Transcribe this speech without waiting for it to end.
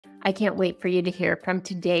I can't wait for you to hear from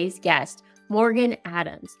today's guest, Morgan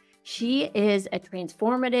Adams. She is a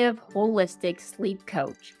transformative, holistic sleep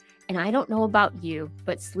coach. And I don't know about you,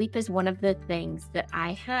 but sleep is one of the things that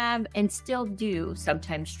I have and still do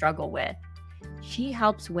sometimes struggle with. She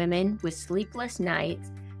helps women with sleepless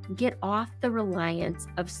nights get off the reliance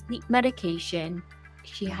of sleep medication.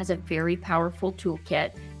 She has a very powerful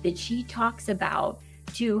toolkit that she talks about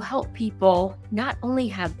to help people not only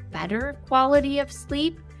have better quality of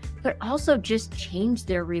sleep, but also just change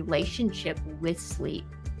their relationship with sleep.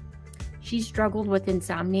 She struggled with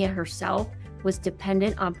insomnia herself, was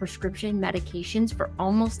dependent on prescription medications for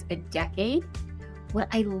almost a decade. What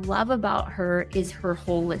I love about her is her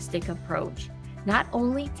holistic approach, not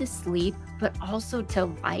only to sleep, but also to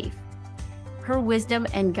life. Her wisdom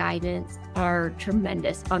and guidance are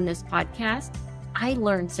tremendous on this podcast. I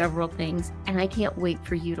learned several things, and I can't wait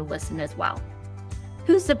for you to listen as well.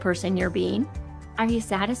 Who's the person you're being? Are you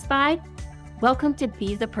satisfied? Welcome to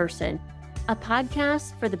Be the Person, a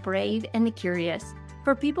podcast for the brave and the curious,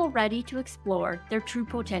 for people ready to explore their true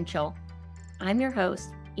potential. I'm your host,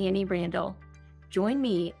 Annie Randall. Join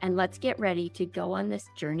me and let's get ready to go on this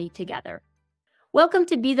journey together. Welcome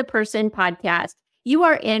to Be the Person podcast. You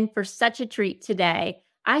are in for such a treat today.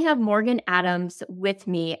 I have Morgan Adams with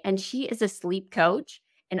me, and she is a sleep coach.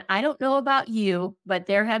 And I don't know about you, but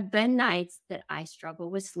there have been nights that I struggle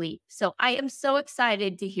with sleep. So I am so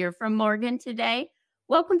excited to hear from Morgan today.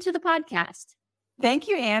 Welcome to the podcast. Thank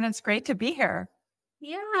you, Anne. It's great to be here.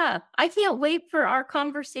 Yeah, I can't wait for our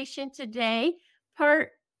conversation today.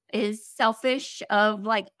 Part is selfish of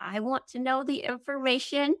I want to know the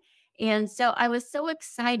information. And so I was so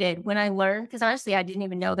excited when I learned, because honestly, I didn't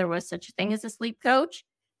even know there was such a thing as a sleep coach.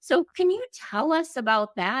 So can you tell us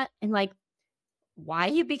about that and why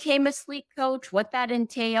you became a sleep coach, what that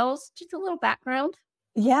entails? Just a little background.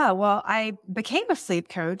 Yeah, well, I became a sleep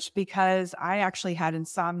coach because I actually had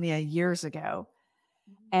insomnia years ago.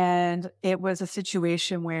 And it was a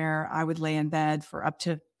situation where I would lay in bed for up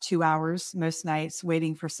to 2 hours most nights,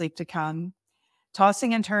 waiting for sleep to come,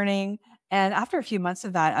 tossing and turning. And after a few months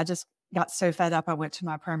of that, I just got so fed up. I went to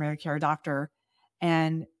my primary care doctor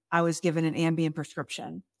and I was given an Ambien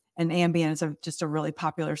prescription. And Ambien is just a really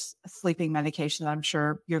popular sleeping medication that I'm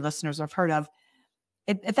sure your listeners have heard of.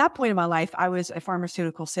 At that point in my life, I was a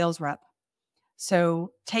pharmaceutical sales rep.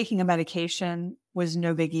 So taking a medication was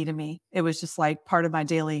no biggie to me. It was just like part of my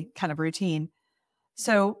daily kind of routine.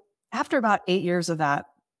 So after about 8 years of that,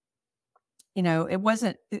 it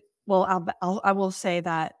wasn't, I will say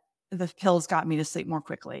that the pills got me to sleep more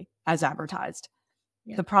quickly as advertised.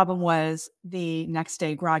 Yeah. The problem was the next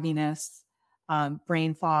day grogginess,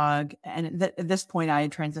 brain fog. And at this point, I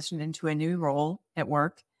had transitioned into a new role at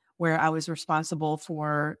work where I was responsible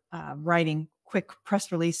for writing quick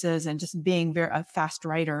press releases and just being a fast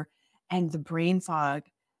writer. And the brain fog,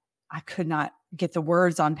 I could not get the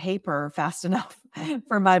words on paper fast enough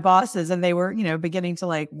for my bosses. And they were, beginning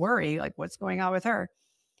to worry, what's going on with her.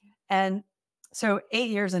 And so 8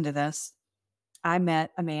 years into this, I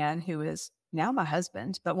met a man who is now my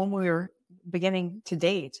husband. But when we were beginning to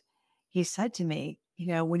date, he said to me,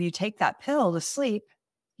 when you take that pill to sleep,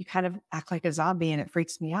 you kind of act like a zombie and it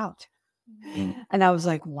freaks me out. Mm-hmm. And I was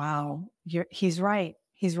like, wow, he's right.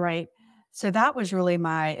 He's right. So that was really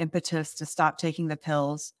my impetus to stop taking the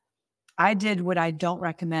pills. I did what I don't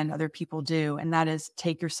recommend other people do, and that is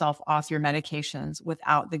take yourself off your medications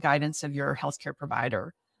without the guidance of your healthcare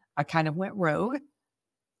provider. I kind of went rogue.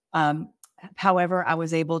 However, I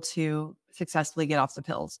was able to successfully get off the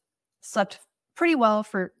pills. Slept pretty well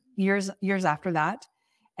for years after that.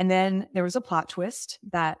 And then there was a plot twist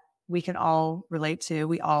that we can all relate to.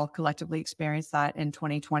 We all collectively experienced that in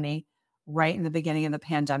 2020, right in the beginning of the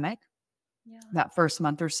pandemic. Yeah. That first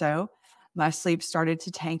month or so, my sleep started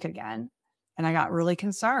to tank again. And I got really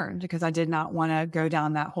concerned because I did not want to go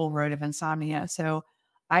down that whole road of insomnia. So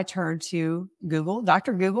I turned to Google,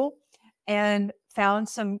 Dr. Google, and found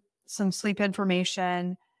some sleep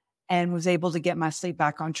information and was able to get my sleep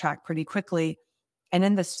back on track pretty quickly. And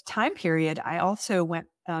in this time period, I also went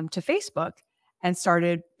to Facebook and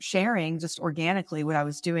started sharing just organically what I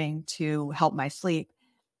was doing to help my sleep.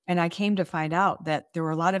 And I came to find out that there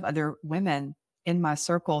were a lot of other women in my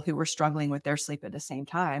circle who were struggling with their sleep at the same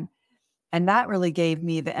time. And that really gave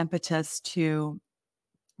me the impetus to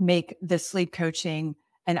make the sleep coaching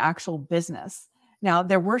an actual business. Now,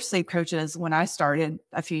 there were sleep coaches when I started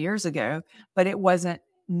a few years ago, but there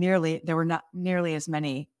were not nearly as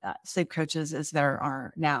many sleep coaches as there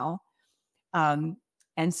are now.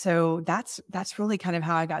 And so that's really kind of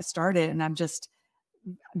how I got started. And I'm just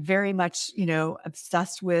very much,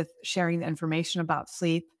 obsessed with sharing the information about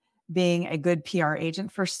sleep, being a good PR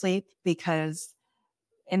agent for sleep, because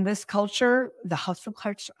in this culture, the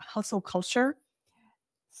hustle culture,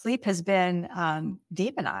 sleep has been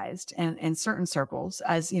demonized in certain circles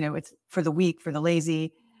as, it's for the weak, for the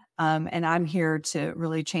lazy. And I'm here to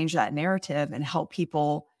really change that narrative and help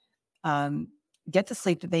people um, get the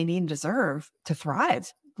sleep that they need and deserve to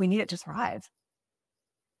thrive. We need it to thrive.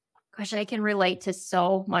 Gosh, I can relate to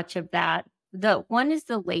so much of that. The one is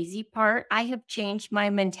the lazy part. I have changed my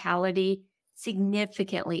mentality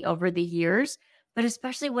significantly over the years, but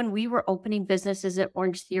especially when we were opening businesses at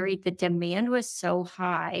Orange Theory, the demand was so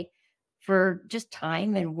high for just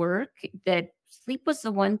time and work that sleep was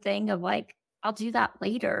the one thing of like, I'll do that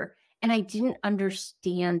later. And I didn't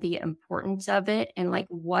understand the importance of it and like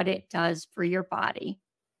what it does for your body.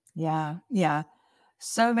 Yeah. Yeah.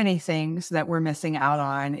 So many things that we're missing out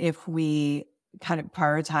on if we kind of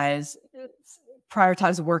prioritize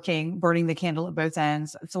working, burning the candle at both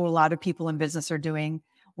ends. So a lot of people in business are doing.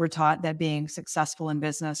 We're taught that being successful in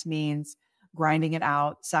business means grinding it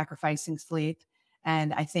out, sacrificing sleep.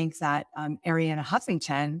 And I think that Arianna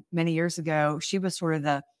Huffington, many years ago, she was sort of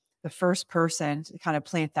the first person to kind of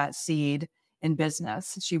plant that seed in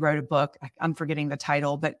business. She wrote a book. I'm forgetting the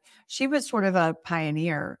title, but she was sort of a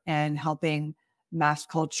pioneer in helping mass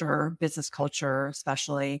culture, business culture,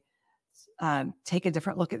 especially take a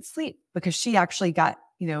different look at sleep, because she actually got,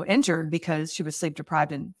 injured because she was sleep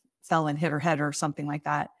deprived and fell and hit her head or something like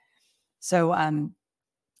that. So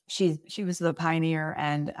she was the pioneer.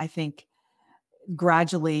 And I think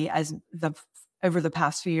gradually, over the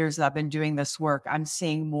past few years that I've been doing this work, I'm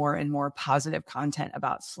seeing more and more positive content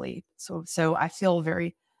about sleep. So I feel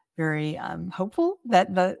very, very hopeful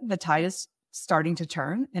that the tide is starting to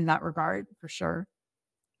turn in that regard, for sure.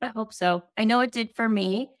 I hope so. I know it did for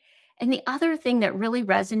me. And the other thing that really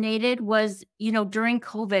resonated was, during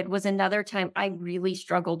COVID was another time I really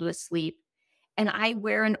struggled with sleep. And I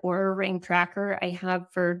wear an Aura Ring tracker I have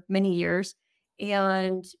for many years.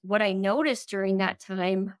 And what I noticed during that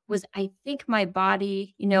time was I think my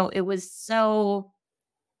body, it was so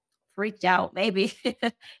freaked out, maybe.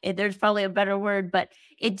 There's probably a better word, but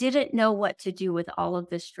it didn't know what to do with all of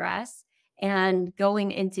the stress. And going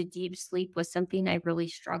into deep sleep was something I really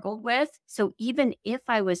struggled with. So even if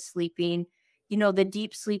I was sleeping, the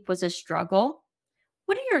deep sleep was a struggle.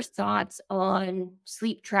 What are your thoughts on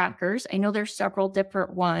sleep trackers? I know there's several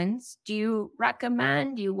different ones. Do you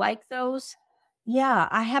recommend? Do you like those? Yeah,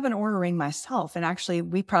 I have an Oura Ring myself. And actually,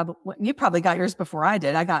 you probably got yours before I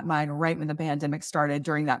did. I got mine right when the pandemic started,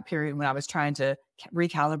 during that period when I was trying to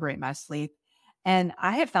recalibrate my sleep. And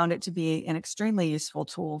I have found it to be an extremely useful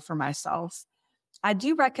tool for myself. I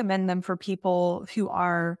do recommend them for people who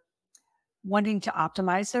are wanting to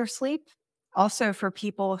optimize their sleep. Also for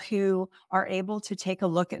people who are able to take a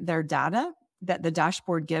look at their data that the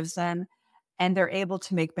dashboard gives them, and they're able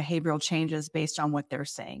to make behavioral changes based on what they're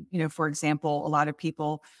saying. For example, a lot of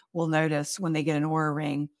people will notice when they get an Oura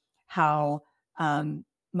Ring how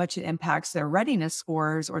much it impacts their readiness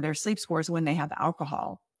scores or their sleep scores when they have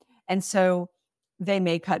alcohol. And so they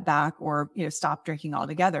may cut back or, stop drinking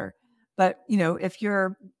altogether. But, if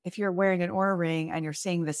you're wearing an Oura Ring and you're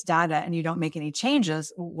seeing this data and you don't make any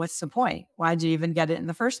changes, what's the point? Why did you even get it in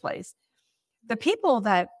the first place? The people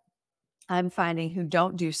that I'm finding who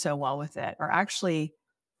don't do so well with it are actually,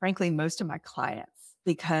 frankly, most of my clients,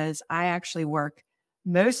 because I actually work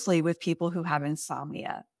mostly with people who have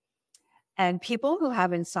insomnia. And people who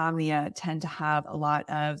have insomnia tend to have a lot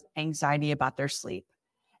of anxiety about their sleep.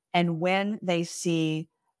 And when they see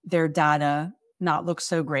their data not look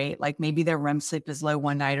so great, like maybe their REM sleep is low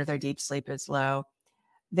one night or their deep sleep is low,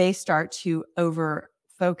 they start to over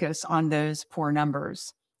focus on those poor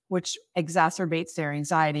numbers, which exacerbates their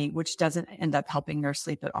anxiety, which doesn't end up helping their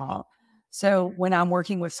sleep at all. So when I'm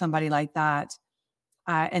working with somebody like that,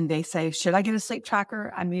 and they say, should I get a sleep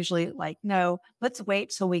tracker? I'm usually like, no, let's wait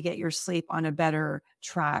till we get your sleep on a better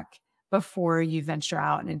track before you venture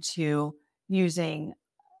out into using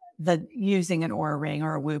an Oura Ring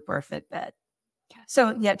or a Whoop or a Fitbit.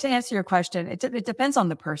 So yeah, to answer your question, it depends on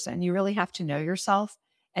the person. You really have to know yourself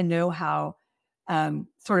and know how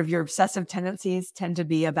sort of your obsessive tendencies tend to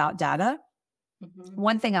be about data. Mhm.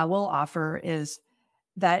 One thing I will offer is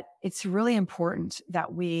that it's really important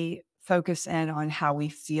that we focus in on how we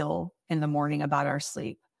feel in the morning about our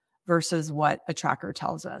sleep versus what a tracker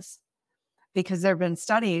tells us. Because there have been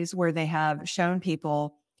studies where they have shown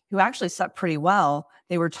people who actually slept pretty well,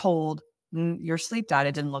 they were told, your sleep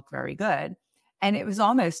data didn't look very good. And it was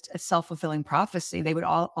almost a self-fulfilling prophecy. They would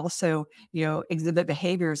also, exhibit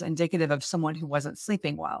behaviors indicative of someone who wasn't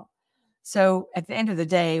sleeping well. So at the end of the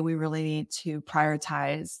day, we really need to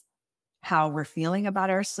prioritize how we're feeling about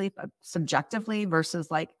our sleep subjectively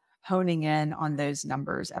versus like honing in on those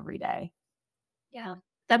numbers every day. Yeah,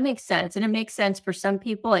 that makes sense. And it makes sense for some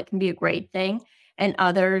people, it can be a great thing, and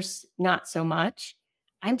others, not so much.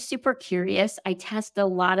 I'm super curious. I test a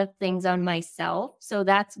lot of things on myself. So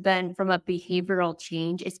that's been from a behavioral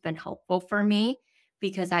change. It's been helpful for me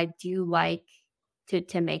because I do like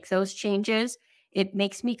to make those changes. It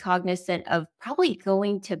makes me cognizant of probably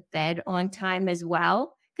going to bed on time as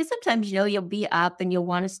well. Because sometimes, you'll be up and you'll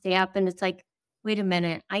want to stay up, and it's like, wait a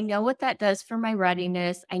minute, I know what that does for my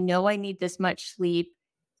readiness. I know I need this much sleep,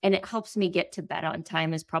 and it helps me get to bed on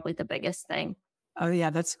time is probably the biggest thing. Oh yeah,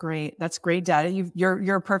 that's great. That's great data.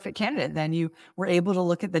 You're a perfect candidate. Then you were able to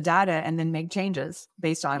look at the data and then make changes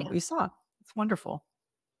based on Yeah. what you saw. It's wonderful.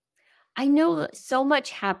 I know that so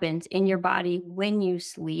much happens in your body when you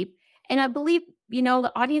sleep. And I believe,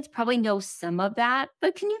 the audience probably knows some of that,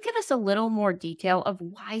 but can you give us a little more detail of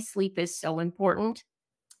why sleep is so important?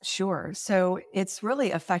 Sure. So it's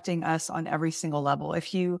really affecting us on every single level.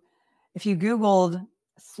 If you Googled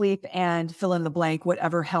sleep and fill in the blank,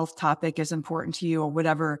 whatever health topic is important to you or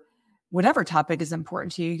whatever topic is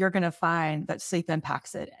important to you, you're going to find that sleep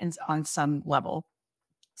impacts it and on some level.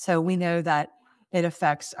 So we know that it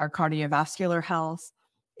affects our cardiovascular health.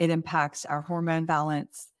 It impacts our hormone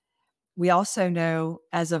balance. We also know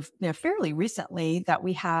as of fairly recently that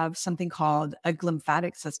we have something called a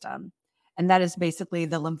glymphatic system. And that is basically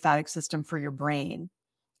the lymphatic system for your brain.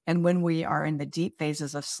 And when we are in the deep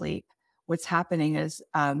phases of sleep, what's happening is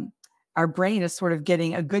our brain is sort of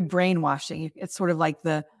getting a good brainwashing. It's sort of like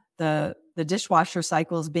the dishwasher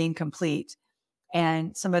cycle is being complete,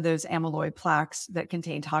 and some of those amyloid plaques that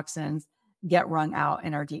contain toxins get wrung out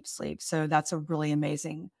in our deep sleep. So that's a really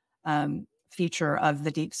amazing feature of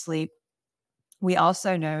the deep sleep. We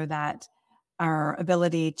also know that our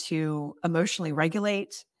ability to emotionally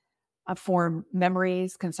regulate, form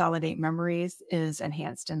memories, consolidate memories is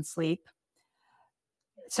enhanced in sleep.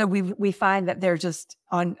 So we find that they're just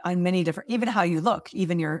on many different, even how you look,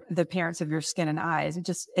 even the appearance of your skin and eyes,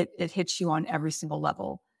 it hits you on every single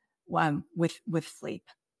level with sleep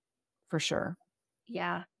for sure.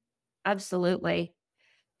 Yeah, absolutely.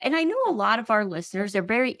 And I know a lot of our listeners are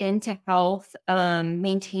very into health,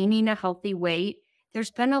 maintaining a healthy weight. There's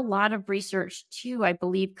been a lot of research too, I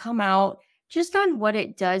believe, come out just on what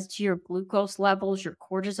it does to your glucose levels, your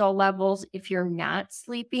cortisol levels if you're not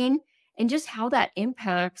sleeping, and just how that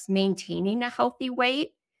impacts maintaining a healthy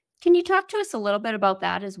weight. Can you talk to us a little bit about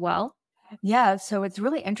that as well? Yeah, so it's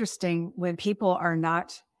really interesting when people are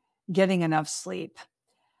not getting enough sleep.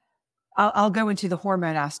 I'll go into the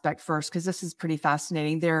hormone aspect first because this is pretty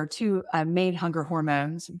fascinating. There are two main hunger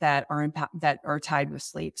hormones that are tied with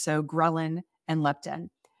sleep. So ghrelin and leptin.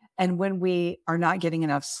 And when we are not getting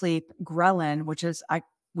enough sleep, ghrelin, which is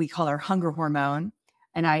we call our hunger hormone,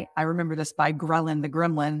 and I remember this by ghrelin, the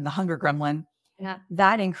gremlin, the hunger gremlin, Yeah.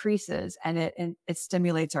 that increases and it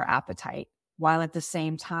stimulates our appetite, while at the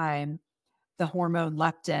same time the hormone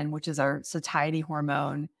leptin, which is our satiety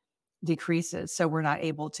hormone, decreases. So we're not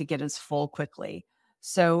able to get as full quickly.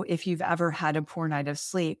 So if you've ever had a poor night of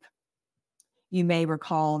sleep, you may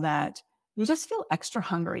recall that you just feel extra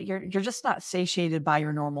hungry. You're just not satiated by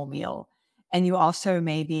your normal meal. And you also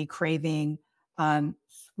may be craving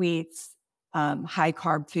sweets, high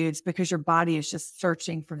carb foods because your body is just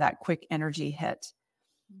searching for that quick energy hit.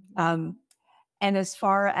 Mhm. Um, and as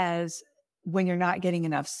far as when you're not getting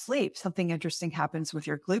enough sleep, something interesting happens with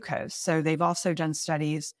your glucose. So they've also done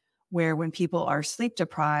studies where when people are sleep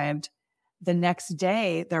deprived, the next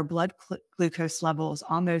day their blood glucose levels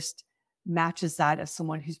almost matches that of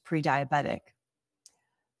someone who's pre-diabetic.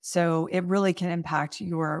 So it really can impact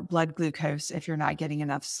your blood glucose if you're not getting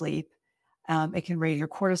enough sleep. It can raise your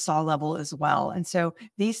cortisol level as well. And so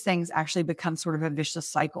these things actually become sort of a vicious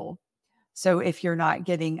cycle. So if you're not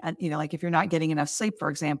getting, like if you're not getting enough sleep, for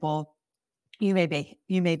example, you may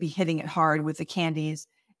be hitting it hard with the candies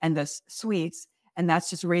and the sweets, and that's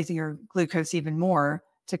just raising your glucose even more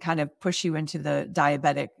to kind of push you into the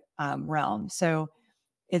diabetic realm. So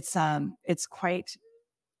it's quite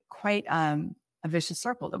a vicious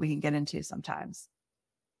circle that we can get into sometimes.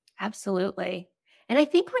 Absolutely. And I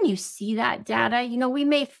think when you see that data, we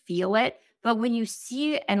may feel it, but when you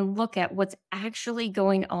see and look at what's actually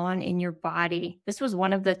going on in your body, this was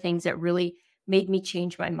one of the things that really made me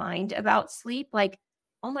change my mind about sleep. Like,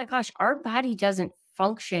 oh my gosh, our body doesn't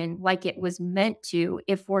function like it was meant to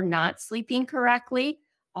if we're not sleeping correctly.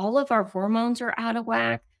 All of our hormones are out of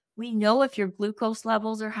whack. We know if your glucose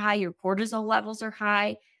levels are high, your cortisol levels are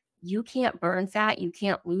high, you can't burn fat, you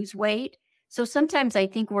can't lose weight. So sometimes I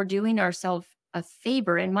think we're doing ourselves a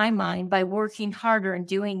favor in my mind by working harder and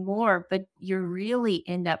doing more, but you really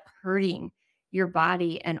end up hurting your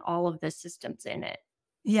body and all of the systems in it.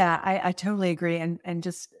 Yeah, I totally agree. And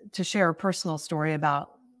just to share a personal story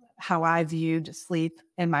about how I viewed sleep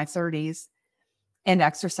in my 30s and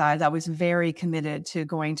exercise, I was very committed to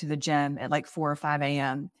going to the gym at like 4 or 5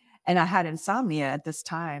 a.m. And I had insomnia at this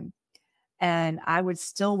time. And I would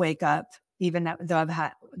still wake up, even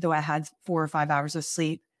though I had 4 or 5 hours of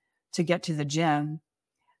sleep to get to the gym,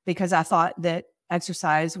 because I thought that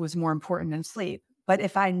exercise was more important than sleep. But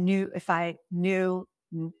if I knew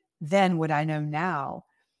then what I know now,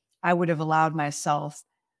 I would have allowed myself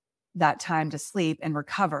that time to sleep and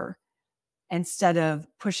recover instead of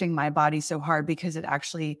pushing my body so hard, because it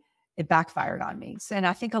backfired on me. And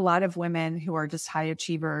I think a lot of women who are just high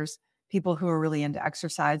achievers, people who are really into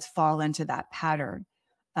exercise, fall into that pattern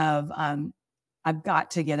of I've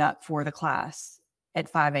got to get up for the class at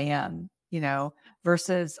 5 a.m.,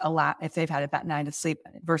 versus if they've had about 9 to sleep,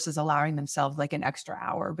 versus allowing themselves like an extra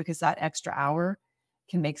hour, because that extra hour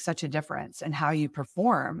can make such a difference in how you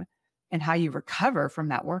perform and how you recover from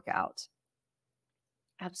that workout.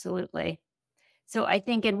 Absolutely. So I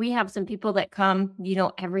think, and we have some people that come,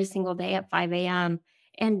 every single day at 5 a.m.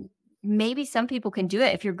 And maybe some people can do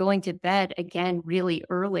it if you're going to bed again really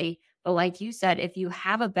early. But like you said, if you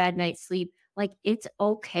have a bad night's sleep, like it's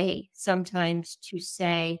okay sometimes to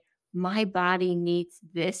say, my body needs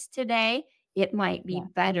this today. It might be Yeah.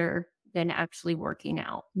 better than actually working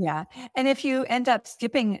out. Yeah. And if you end up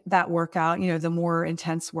skipping that workout, the more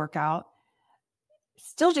intense workout,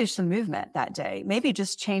 still do some movement that day. Maybe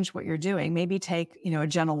just change what you're doing. Maybe take, a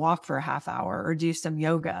gentle walk for a half hour or do some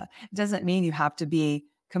yoga. It doesn't mean you have to be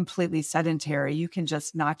completely sedentary. You can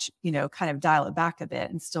just notch, kind of dial it back a bit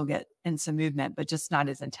and still get in some movement, but just not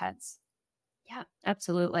as intense. Yeah,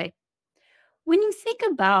 absolutely. When you think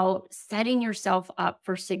about setting yourself up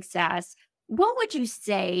for success, what would you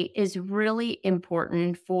say is really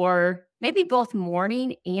important for maybe both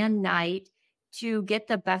morning and night to get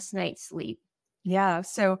the best night's sleep? Yeah.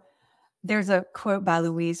 So there's a quote by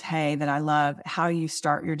Louise Hay that I love: how you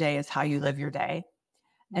start your day is how you live your day.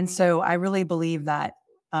 And Mhm. so I really believe that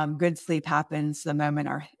good sleep happens the moment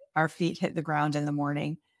our feet hit the ground in the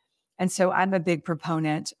morning. And so I'm a big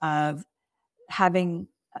proponent of having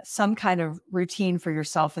some kind of routine for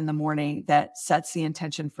yourself in the morning that sets the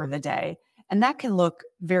intention for the day. And that can look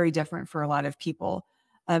very different for a lot of people.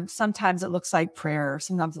 Sometimes it looks like prayer.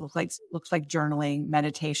 Sometimes it looks like journaling,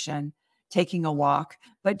 meditation, taking a walk.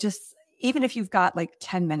 But just even if you've got like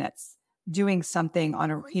 10 minutes doing something on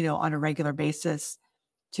a regular basis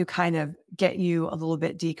to kind of get you a little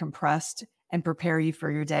bit decompressed and prepare you for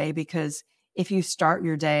your day. Because if you start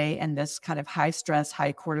your day in this kind of high stress,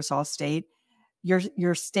 high cortisol state,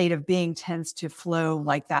 your state of being tends to flow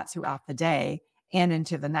like that throughout the day and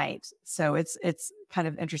into the night. So it's kind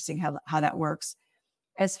of interesting how that works.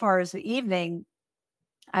 As far as the evening,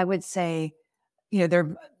 I would say, there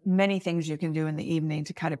are many things you can do in the evening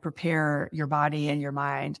to kind of prepare your body and your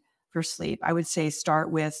mind for sleep. I would say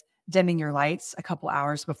start with dimming your lights a couple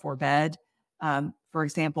hours before bed. For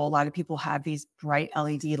example, a lot of people have these bright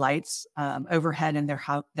LED lights overhead in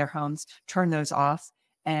their homes. Turn those off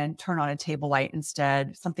and turn on a table light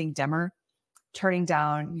instead, something dimmer. Turning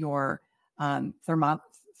down your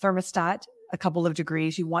thermostat a couple of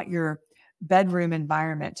degrees. You want your bedroom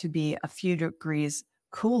environment to be a few degrees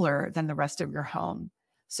cooler than the rest of your home.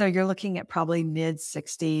 So you're looking at probably mid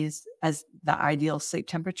 60s as the ideal sleep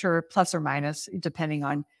temperature, plus or minus, depending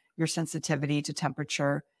on your sensitivity to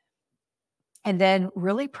temperature. And then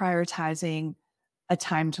really prioritizing a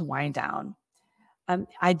time to wind down.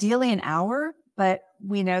 Ideally an hour, but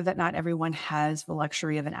we know that not everyone has the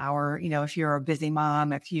luxury of an hour. If you're a busy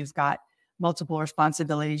mom, if you've got multiple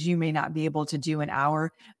responsibilities, you may not be able to do an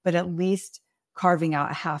hour, but at least carving out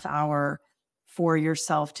a half hour for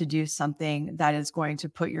yourself to do something that is going to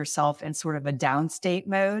put yourself in sort of a downstate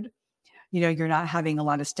mode. You're not having a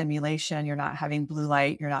lot of stimulation. You're not having blue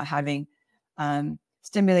light. You're not having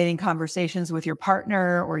stimulating conversations with your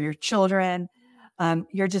partner or your children.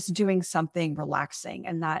 You're just doing something relaxing,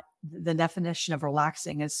 and that the definition of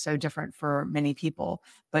relaxing is so different for many people.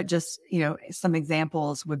 But just, some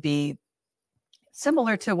examples would be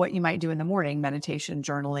similar to what you might do in the morning: meditation,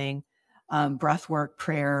 journaling, breath work,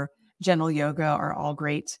 prayer, gentle yoga are all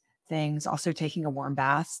great things. Also taking a warm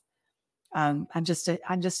bath. I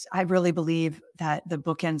really believe that the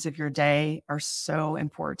bookends of your day are so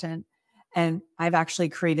important. And I've actually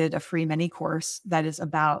created a free mini course that is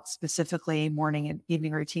about specifically morning and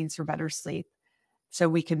evening routines for better sleep. So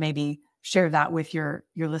we could maybe share that with your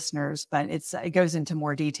listeners, but it goes into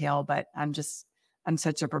more detail, but I'm just I'm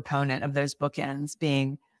such a proponent of those bookends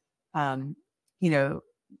being, um, you know,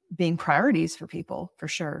 being priorities for people for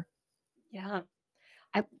sure. Yeah.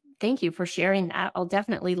 I thank you for sharing that. I'll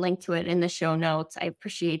definitely link to it in the show notes. I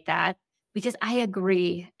appreciate that because I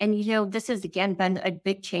agree. And this has again been a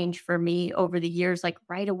big change for me over the years. Like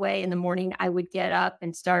right away in the morning, I would get up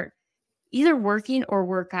and start either working or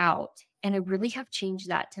work out. And I really have changed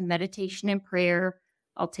that to meditation and prayer.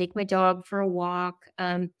 I'll take my dog for a walk.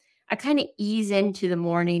 I kind of ease into the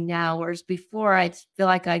morning now, whereas before I feel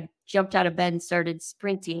like I jumped out of bed and started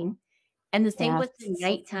sprinting. And the same with the Yes.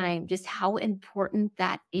 nighttime, just how important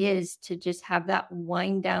that is to just have that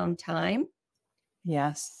wind down time.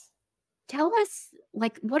 Yes. Tell us,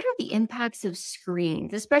 like, what are the impacts of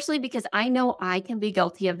screens? Especially because I know I can be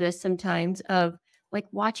guilty of this sometimes of like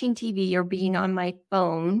watching TV or being on my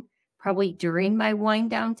phone, probably during my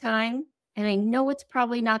wind down time. And I know it's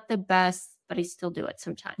probably not the best, but I still do it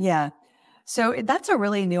sometimes. Yeah. So that's a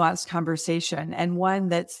really nuanced conversation, and one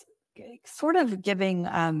that's sort of giving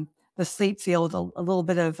the sleep field a little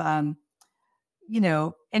bit of,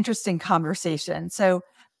 interesting conversation. So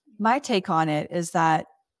my take on it is that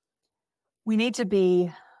we need to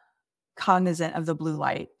be cognizant of the blue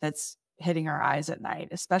light that's hitting our eyes at night,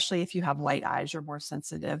 especially if you have light eyes, you're more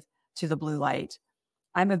sensitive to the blue light.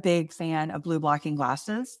 I'm a big fan of blue blocking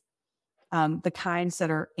glasses, the kinds that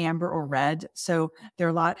are amber or red. So there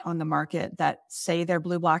are a lot on the market that say they're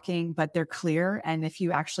blue blocking, but they're clear. And if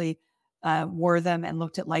you actually wore them and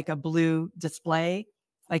looked at like a blue display,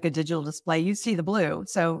 like a digital display, you see the blue.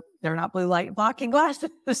 So they're not blue light blocking glasses.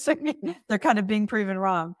 They're kind of being proven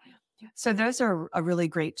wrong. So those are a really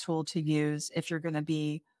great tool to use if you're going to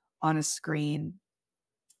be on a screen.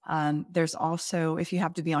 There's also, if you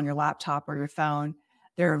have to be on your laptop or your phone,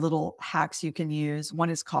 there are little hacks you can use. One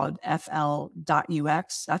is called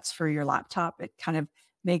FL.UX. That's for your laptop. It kind of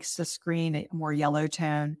makes the screen a more yellow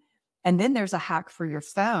tone. And then there's a hack for your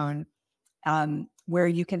phone where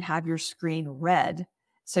you can have your screen red.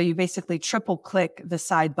 So you basically triple click the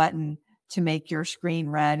side button to make your screen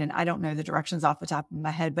red. And I don't know the directions off the top of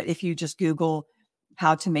my head, but if you just Google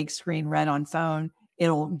how to make screen red on phone,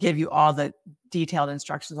 it'll give you all the detailed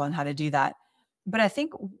instructions on how to do that. But I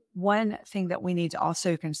think one thing that we need to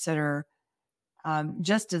also consider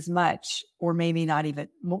just as much, or maybe not even,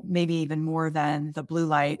 maybe even more than the blue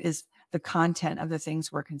light, is the content of the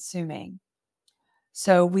things we're consuming.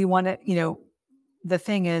 So we want to, the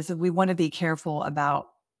thing is we want to be careful about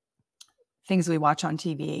things we watch on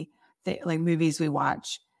TV, like movies we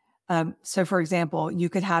watch. So for example, you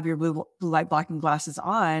could have your blue light blocking glasses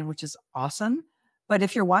on, which is awesome. But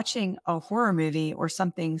if you're watching a horror movie or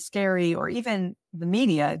something scary, or even the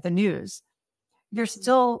media, the news, you're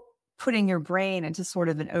still putting your brain into sort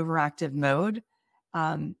of an overactive mode.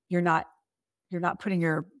 You're not putting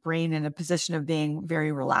your brain in a position of being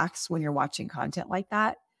very relaxed when you're watching content like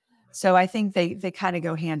that. So I think they kind of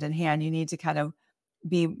go hand in hand. You need to kind of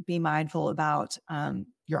be mindful about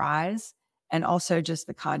your eyes and also just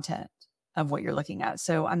the content of what you're looking at.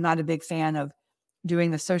 So I'm not a big fan of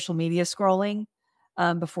doing the social media scrolling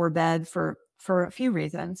before bed for a few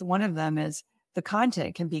reasons. One of them is the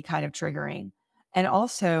content can be kind of triggering. And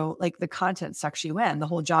also, like, the content sucks you in. The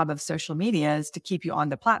whole job of social media is to keep you on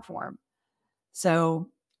the platform. So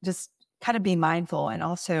just kind of be mindful. And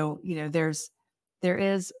also, there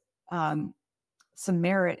is some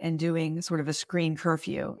merit in doing sort of a screen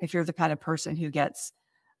curfew. If you're the kind of person who gets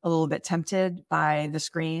a little bit tempted by the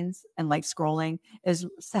screens and like scrolling, is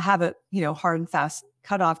to have a, hard and fast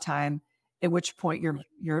cutoff time, at which point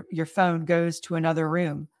your phone goes to another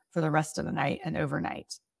room for the rest of the night and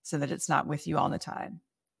overnight, so that it's not with you all the time.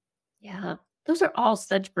 Yeah, those are all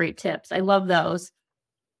such great tips. I love those.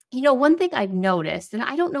 One thing I've noticed, and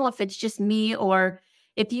I don't know if it's just me or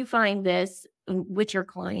if you find this with your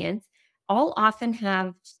clients, I'll often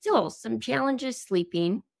have still some challenges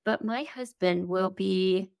sleeping, but my husband will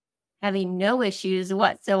be having no issues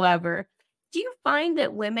whatsoever. Do you find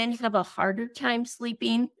that women have a harder time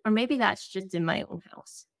sleeping, or maybe that's just in my own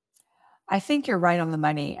house? I think you're right on the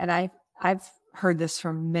money. And I've heard this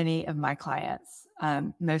from many of my clients.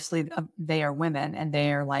 Mostly they are women, and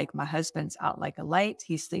they are like, my husband's out like a light.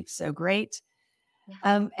 He sleeps so great.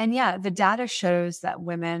 Yeah. And yeah, the data shows that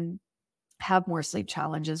women have more sleep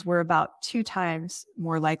challenges. We're about 2 times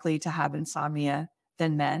more likely to have insomnia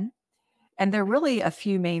than men. And there are really a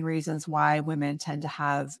few main reasons why women tend to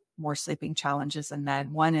have more sleeping challenges than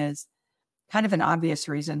men. One is kind of an obvious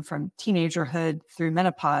reason: from teenagerhood through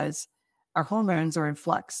menopause, our hormones are in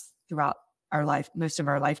flux throughout our life, most of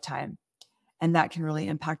our lifetime. And that can really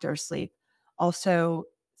impact our sleep. Also,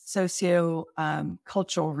 socio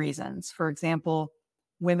cultural reasons. For example,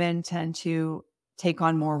 women tend to take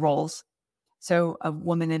on more roles. So a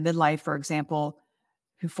woman in midlife, for example,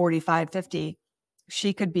 who 45, 50,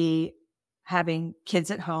 she could be having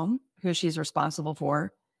kids at home who she's responsible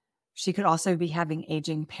for. She could also be having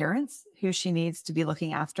aging parents who she needs to be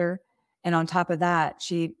looking after. And on top of that,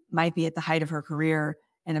 she might be at the height of her career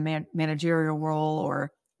in a managerial role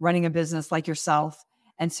or running a business like yourself.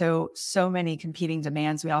 And so many competing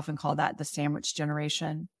demands. We often call that the sandwich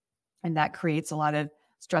generation. And that creates a lot of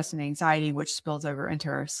stress and anxiety, which spills over into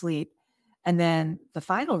our sleep. And then the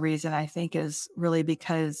final reason I think is really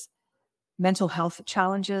because mental health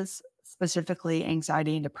challenges, specifically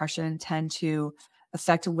anxiety and depression, tend to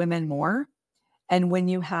affect women more. And when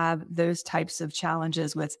you have those types of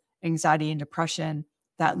challenges with anxiety and depression,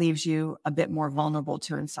 that leaves you a bit more vulnerable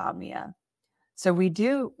to insomnia. So we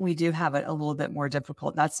do have it a little bit more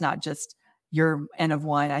difficult. That's not just your N of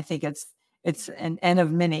one. I think it's an N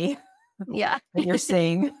of many Yeah. that you're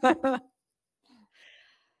seeing.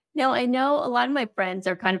 Now, I know a lot of my friends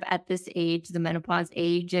are kind of at this age, the menopause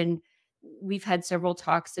age, and we've had several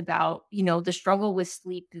talks about, the struggle with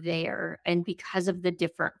sleep there and because of the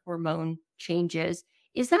different hormone changes.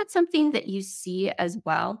 Is that something that you see as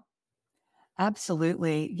well?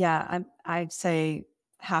 Absolutely. Yeah. I'd say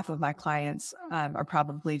half of my clients are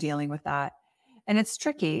probably dealing with that. And it's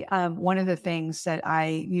tricky. One of the things that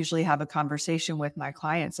I usually have a conversation with my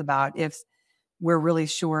clients about, if we're really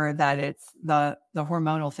sure that it's the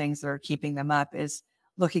hormonal things that are keeping them up, is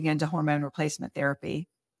looking into hormone replacement therapy.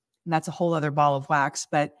 And that's a whole other ball of wax,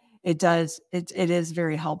 but it is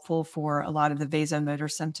very helpful for a lot of the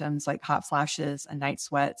vasomotor symptoms like hot flashes and night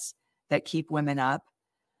sweats that keep women up.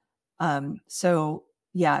 So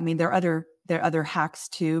yeah, I mean, there are other hacks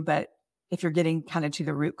too, but if you're getting kind of to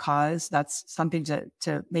the root cause, that's something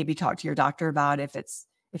to maybe talk to your doctor about.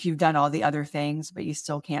 If you've done all the other things, but you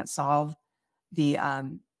still can't solve the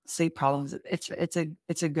sleep problems,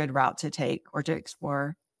 it's a good route to take or to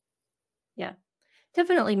explore. Yeah.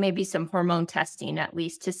 Definitely maybe some hormone testing at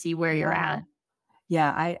least to see where you're Yeah. at.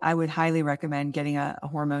 Yeah. I would highly recommend getting a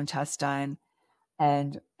hormone test done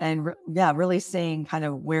and really seeing kind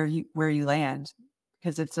of where you land,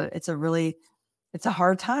 because it's a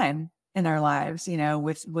hard time in our lives,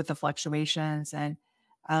 with the fluctuations. And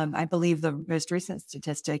I believe the most recent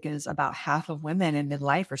statistic is about half of women in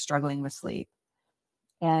midlife are struggling with sleep.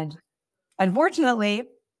 And unfortunately,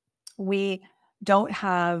 we don't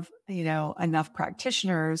have, enough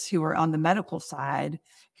practitioners who are on the medical side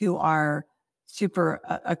who are super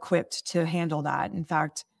equipped to handle that. In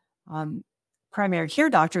fact, um, primary care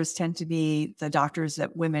doctors tend to be the doctors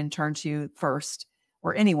that women turn to first,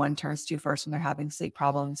 or anyone turns to first when they're having sleep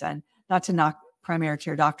problems. And not to knock primary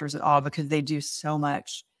care doctors at all, because they do so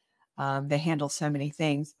much. They handle so many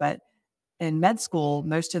things. But in med school,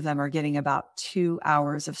 most of them are getting about 2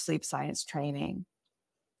 hours of sleep science training.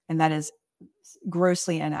 And that is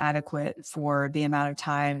grossly inadequate for the amount of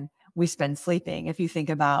time we spend sleeping. If you think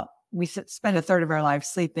about, spend a third of our life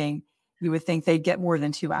sleeping, you would think they'd get more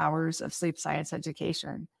than 2 hours of sleep science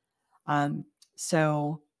education.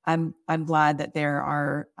 So I'm glad that there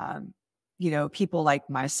are, people like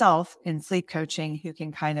myself in sleep coaching who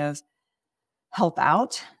can kind of help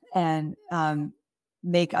out and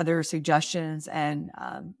make other suggestions and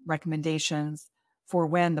recommendations for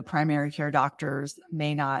when the primary care doctors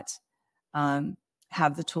may not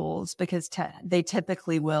have the tools, because they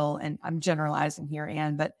typically will, and I'm generalizing here,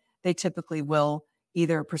 Anne, but they typically will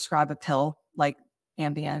either prescribe a pill like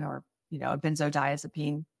Ambien or, a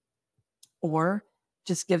benzodiazepine, or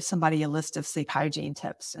just give somebody a list of sleep hygiene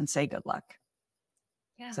tips and say good luck.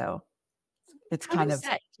 Yeah. So it's How kind does of,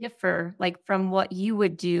 that differ, like, from what you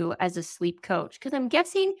would do as a sleep coach? Because I'm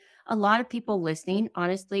guessing a lot of people listening,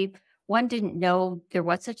 honestly, one, didn't know there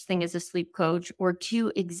was such thing as a sleep coach, or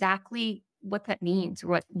two, exactly what that means, or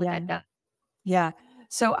what yeah. that does. Yeah.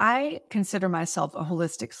 So I consider myself a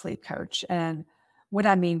holistic sleep coach. And what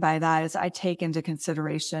I mean by that is I take into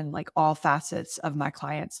consideration like all facets of my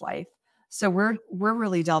client's life. So we're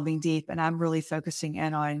really delving deep, and I'm really focusing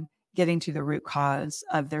in on getting to the root cause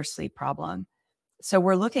of their sleep problem. So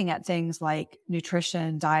we're looking at things like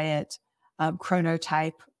nutrition, diet,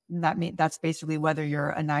 chronotype. That's basically whether you're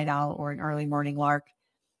a night owl or an early morning lark.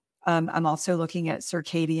 I'm also looking at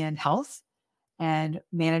circadian health and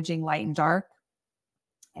managing light and dark.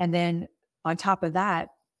 And then on top of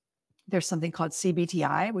that, there's something called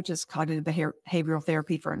CBTI, which is cognitive behavioral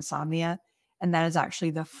therapy for insomnia. And that is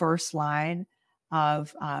actually the first line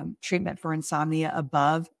of treatment for insomnia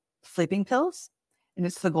above sleeping pills. And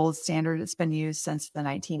it's the gold standard. It's been used since the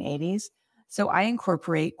 1980s. So I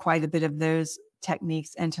incorporate quite a bit of those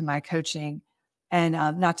techniques into my coaching. And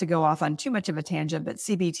not to go off on too much of a tangent, but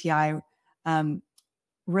CBTI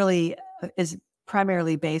really is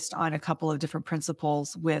primarily based on a couple of different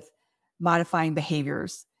principles with modifying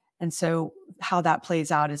behaviors. And so how that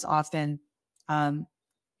plays out is often, um,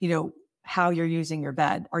 you know, how you're using your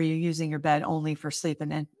bed. Are you using your bed only for sleep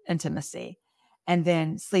and intimacy? And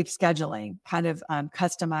then sleep scheduling, kind of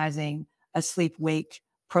customizing a sleep wake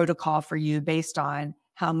protocol for you based on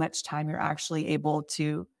how much time you're actually able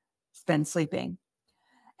to spend sleeping.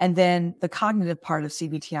 And then the cognitive part of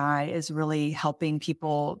CBTI is really helping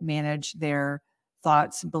people manage their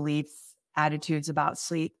thoughts, beliefs, attitudes about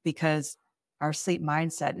sleep, because our sleep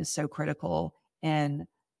mindset is so critical in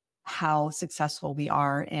how successful we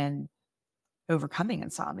are in overcoming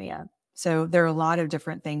insomnia. So there are a lot of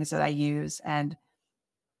different things that I use, and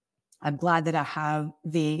I'm glad that I have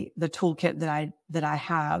the toolkit that I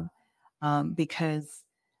have, because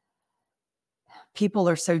people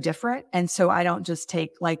are so different. And so I don't just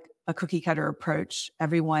take like a cookie cutter approach.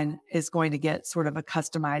 Everyone is going to get sort of a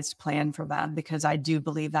customized plan for them, because I do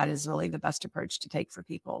believe that is really the best approach to take for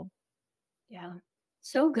people. Yeah.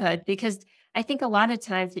 So good because I think a lot of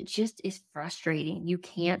times it just is frustrating. You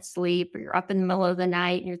can't sleep or you're up in the middle of the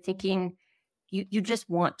night and you're thinking you just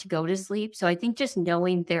want to go to sleep. So I think just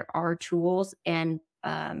knowing there are tools and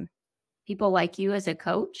people like you as a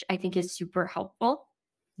coach, I think is super helpful.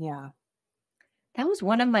 Yeah. That was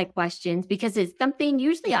one of my questions because it's something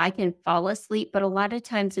usually I can fall asleep, but a lot of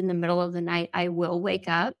times in the middle of the night, I will wake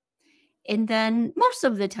up. And then most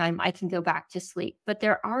of the time, I can go back to sleep. But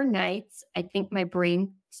there are nights I think my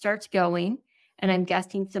brain starts going. And I'm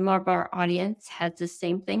guessing some of our audience has the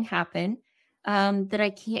same thing happen that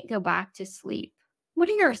I can't go back to sleep. What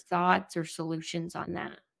are your thoughts or solutions on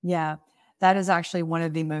that? Yeah. That is actually one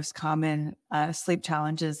of the most common sleep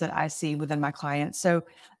challenges that I see within my clients. So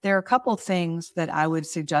there are a couple things that I would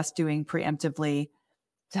suggest doing preemptively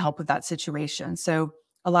to help with that situation. So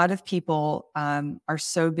a lot of people are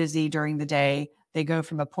so busy during the day. They go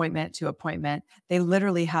from appointment to appointment. They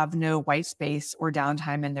literally have no white space or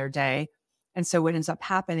downtime in their day. And so what ends up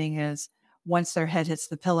happening is once their head hits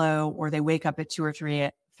the pillow or they wake up at 2 or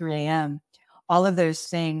 3 a.m., all of those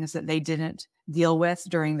things that they didn't deal with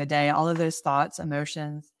during the day, all of those thoughts,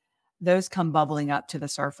 emotions, those come bubbling up to the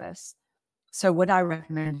surface. So what I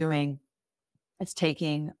recommend doing, it's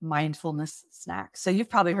taking mindfulness snacks. So you've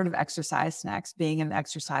probably heard of exercise snacks being in the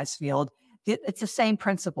exercise field. It's the same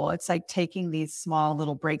principle. It's like taking these small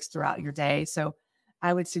little breaks throughout your day. So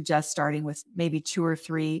I would suggest starting with maybe 2 or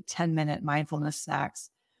 3 10-minute mindfulness snacks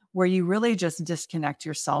where you really just disconnect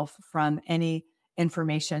yourself from any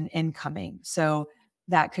information incoming. So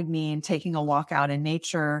that could mean taking a walk out in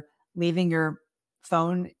nature, leaving your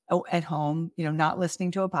phone at home, not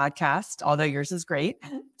listening to a podcast, although yours is great.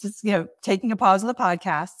 Just, taking a pause on the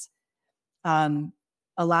podcast,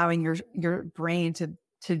 allowing your brain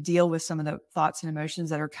to deal with some of the thoughts and emotions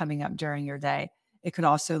that are coming up during your day. It could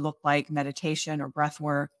also look like meditation or breath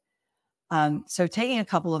work. So taking a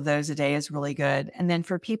couple of those a day is really good. And then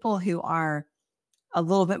for people who are a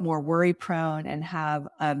little bit more worry prone and have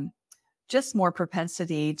just more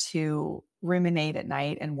propensity to ruminate at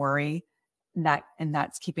night and worry, and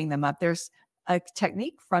that's keeping them up. There's a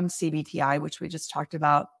technique from CBTI, which we just talked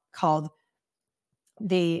about, called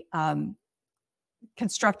the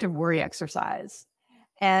constructive worry exercise.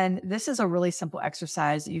 And this is a really simple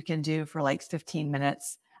exercise that you can do for like 15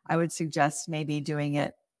 minutes. I would suggest maybe doing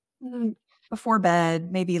it before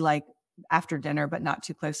bed, maybe like after dinner, but not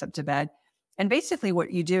too close up to bed. And basically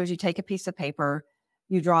what you do is you take a piece of paper,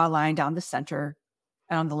 you draw a line down the center,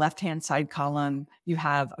 and on the left-hand side column, you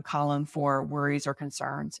have a column for worries or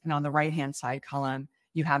concerns. And on the right-hand side column,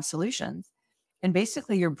 you have solutions. And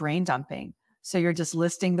basically you're brain dumping. So you're just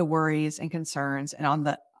listing the worries and concerns. And on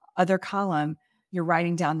the other column, you're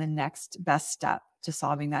writing down the next best step to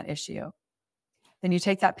solving that issue. Then you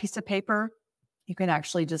take that piece of paper, you can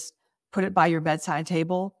actually just put it by your bedside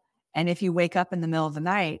table. And if you wake up in the middle of the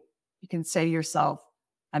night, you can say to yourself,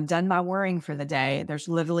 I'm done my worrying for the day. There's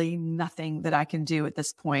literally nothing that I can do at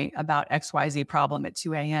this point about XYZ problem at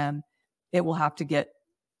 2 a.m. It will have to get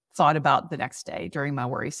thought about the next day during my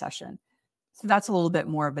worry session. So that's a little bit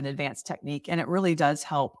more of an advanced technique, and it really does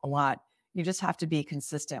help a lot. You just have to be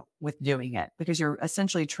consistent with doing it because you're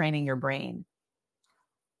essentially training your brain.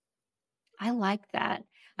 I like that.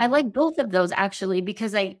 I like both of those actually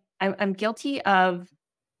because I'm guilty of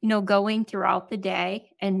going throughout the day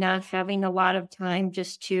and not having a lot of time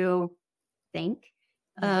just to think.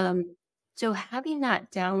 Yeah. Um, so having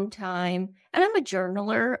that downtime, and I'm a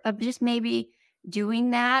journaler of just maybe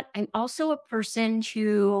doing that. I'm also a person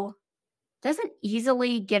who doesn't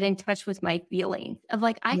easily get in touch with my feelings of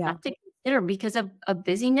like, I Yeah. have to consider because of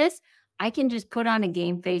busyness, I can just put on a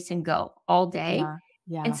game face and go all day. Yeah.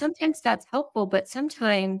 And Yeah. sometimes that's helpful, but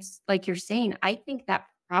sometimes, like you're saying, I think that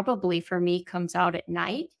probably for me comes out at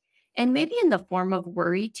night and maybe in the form of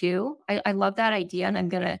worry too. I love that idea and I'm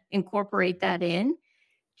going to incorporate that in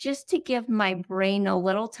just to give my brain a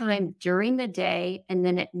little time during the day and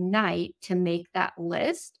then at night to make that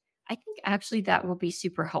list. I think actually that will be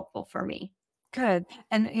super helpful for me. Good.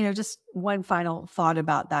 And just one final thought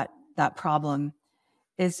about that problem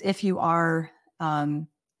is if you are in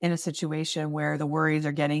a situation where the worries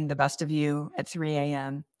are getting the best of you at 3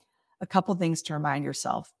 a.m., a couple things to remind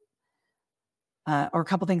yourself, or a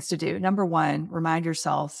couple things to do. Number one, remind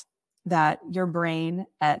yourself that your brain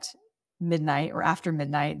at midnight or after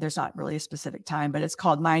midnight, there's not really a specific time, but it's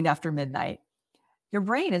called mind after midnight. Your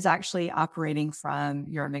brain is actually operating from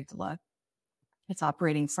your amygdala. It's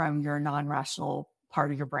operating from your non-rational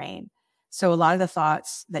part of your brain. So a lot of the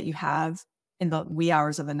thoughts that you have in the wee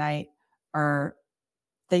hours of the night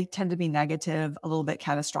they tend to be negative, a little bit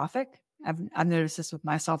catastrophic. I've noticed this with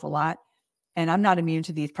myself a lot. And I'm not immune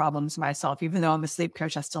to these problems myself. Even though I'm a sleep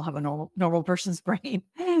coach, I still have a normal person's brain.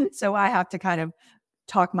 So I have to kind of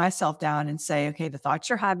talk myself down and say, okay, the thoughts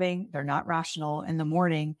you're having, they're not rational. In the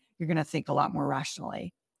morning, you're going to think a lot more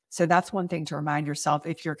rationally. So that's one thing to remind yourself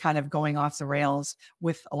if you're kind of going off the rails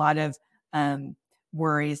with a lot of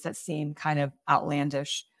worries that seem kind of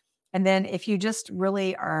outlandish. And then if you just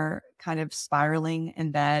really are kind of spiraling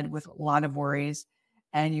in bed with a lot of worries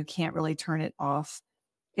and you can't really turn it off,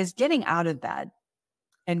 is getting out of bed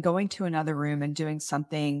and going to another room and doing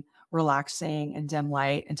something relaxing and dim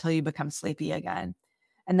light until you become sleepy again.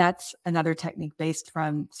 And that's another technique based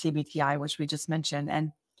from CBTI, which we just mentioned.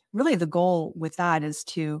 And really the goal with that is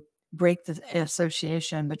to break the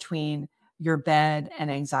association between your bed and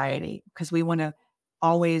anxiety, because we want to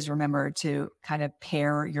always remember to kind of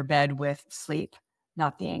pair your bed with sleep,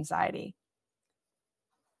 not the anxiety.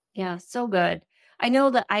 Yeah, so good. I know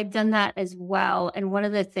that I've done that as well. And one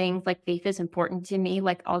of the things, like faith is important to me.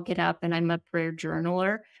 Like I'll get up and I'm a prayer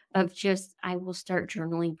journaler of just, I will start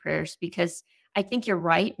journaling prayers because I think you're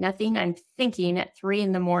right. Nothing I'm thinking at 3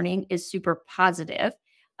 in the morning is super positive.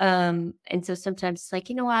 And so sometimes it's like,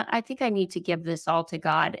 you know what? I think I need to give this all to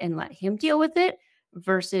God and let Him deal with it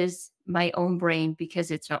versus my own brain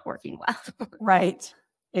because it's not working well. Right.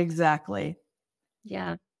 Exactly.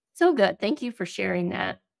 Yeah. So good. Thank you for sharing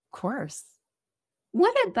that. Of course.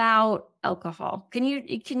 What about alcohol? Can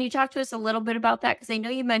you talk to us a little bit about that? Because I know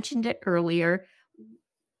you mentioned it earlier.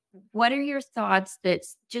 What are your thoughts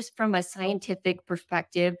that's just from a scientific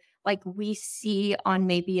perspective, like we see on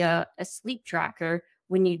maybe a sleep tracker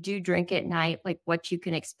when you do drink at night, like what you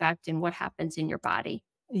can expect and what happens in your body?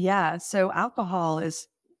 Yeah. So alcohol is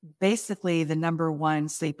basically the number one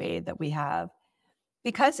sleep aid that we have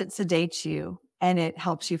because it sedates you and it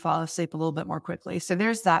helps you fall asleep a little bit more quickly. So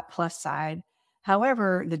there's that plus side.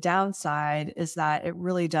 However, the downside is that it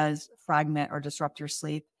really does fragment or disrupt your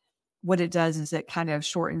sleep. What it does is it kind of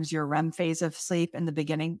shortens your REM phase of sleep in the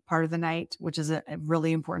beginning part of the night, which is a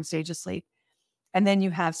really important stage of sleep. And then you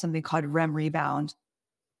have something called REM rebound,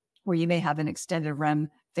 where you may have an extended REM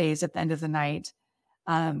phase at the end of the night.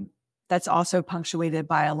 Um, that's also punctuated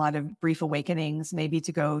by a lot of brief awakenings, maybe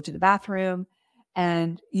to go to the bathroom.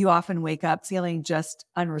 And you often wake up feeling just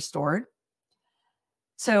unrestored.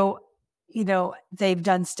 So, they've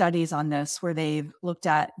done studies on this where they've looked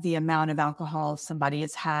at the amount of alcohol somebody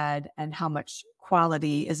has had and how much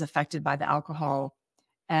quality is affected by the alcohol.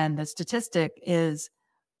 And the statistic is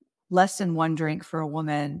less than one drink for a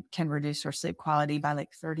woman can reduce her sleep quality by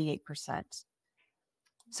like 38%.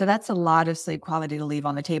 So that's a lot of sleep quality to leave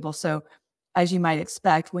on the table. So as you might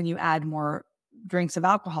expect, when you add more drinks of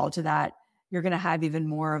alcohol to that, you're going to have even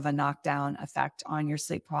more of a knockdown effect on your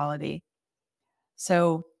sleep quality.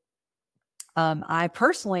 So I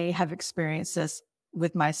personally have experienced this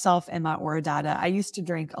with myself and my Aura data. I used to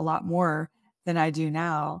drink a lot more than I do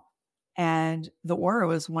now. And the Aura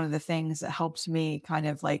was one of the things that helped me kind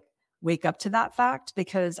of like wake up to that fact,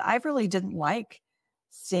 because I really didn't like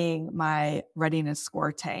seeing my readiness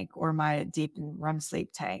score tank or my deep and REM sleep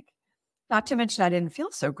tank. Not to mention I didn't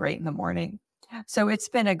feel so great in the morning. So it's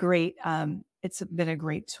been a great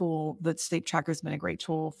tool. The sleep tracker has been a great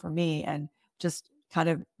tool for me, and just kind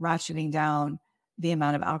of ratcheting down the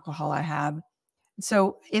amount of alcohol I have.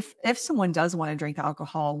 So if someone does want to drink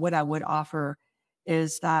alcohol, what I would offer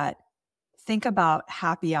is that think about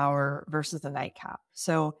happy hour versus a nightcap.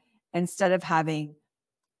 So instead of having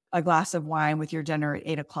a glass of wine with your dinner at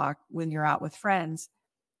 8 o'clock when you're out with friends,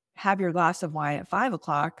 have your glass of wine at 5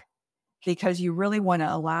 o'clock, because you really want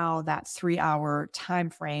to allow that 3 hour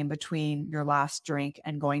time frame between your last drink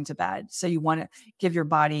and going to bed. So you want to give your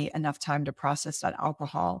body enough time to process that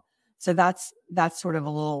alcohol. So that's sort of a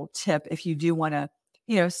little tip if you do want to,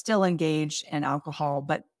 still engage in alcohol,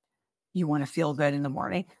 but you want to feel good in the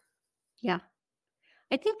morning. Yeah.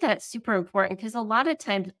 I think that's super important because a lot of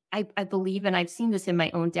times I believe, and I've seen this in my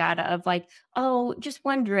own data of like, oh, just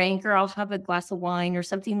one drink, or I'll have a glass of wine or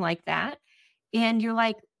something like that. And you're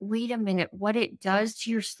like, wait a minute, what it does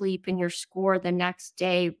to your sleep and your score the next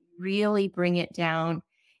day really bring it down.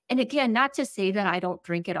 And again, not to say that I don't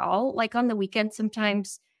drink at all. Like on the weekend,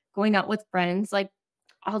 sometimes going out with friends, like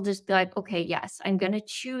I'll just be like, okay, yes, I'm going to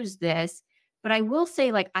choose this. But I will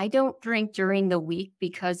say, like, I don't drink during the week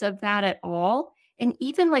because of that at all. And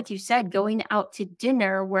even like you said, going out to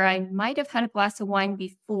dinner where I might have had a glass of wine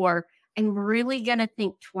before, I'm really going to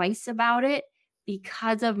think twice about it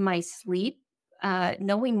because of my sleep,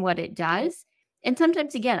 knowing what it does. And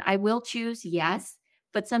sometimes, again, I will choose yes,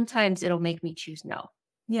 but sometimes it'll make me choose no.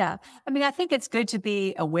 Yeah. I mean, I think it's good to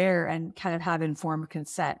be aware and kind of have informed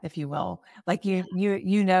consent, if you will. Like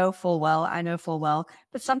you know full well, I know full well,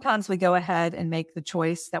 but sometimes we go ahead and make the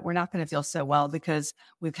choice that we're not going to feel so well because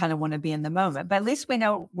we kind of want to be in the moment. But at least we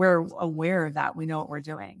know we're aware of that. We know what we're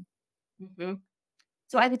doing. Mhm.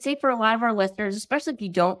 So I would say for a lot of our listeners, especially if you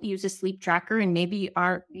don't use a sleep tracker and maybe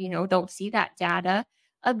aren't, don't see that data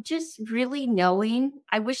of just really knowing.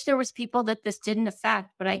 I wish there was people that this didn't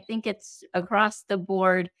affect, but I think it's across the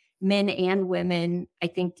board, men and women. I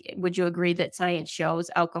think, would you agree that science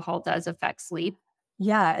shows alcohol does affect sleep?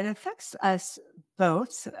 Yeah, it affects us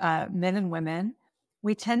both, men and women.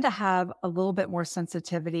 We tend to have a little bit more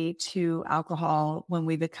sensitivity to alcohol when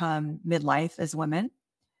we become midlife as women.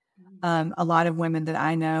 Mm. A lot of women that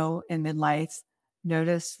I know in midlife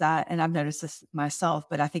notice that, and I've noticed this myself,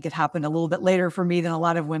 but I think it happened a little bit later for me than a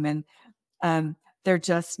lot of women. Um, they're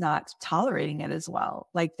just not tolerating it as well.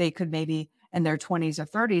 Like they could maybe in their 20s or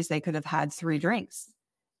 30s, they could have had 3 drinks,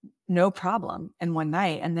 no problem in one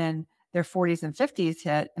night. And then their 40s and 50s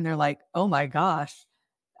hit and they're like, oh my gosh,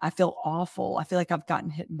 I feel awful. I feel like I've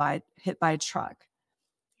gotten hit by a truck.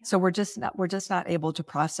 So we're just not able to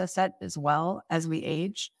process that as well as we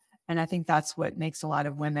age. And I think that's what makes a lot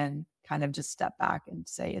of women kind of just step back and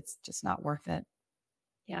say it's just not worth it.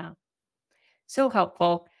 Yeah. So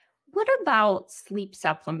helpful. What about sleep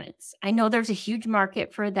supplements? I know there's a huge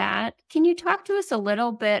market for that. Can you talk to us a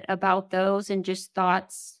little bit about those and just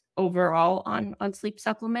thoughts overall on sleep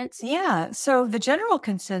supplements? Yeah. So the general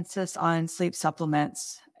consensus on sleep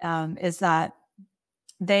supplements is that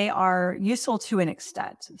they are useful to an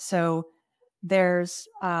extent. So there's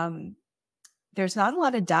there's not a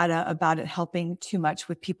lot of data about it helping too much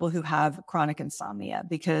with people who have chronic insomnia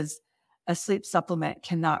because a sleep supplement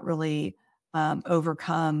cannot really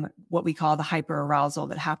overcome what we call the hyperarousal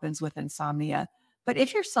that happens with insomnia. But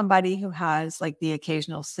if you're somebody who has like the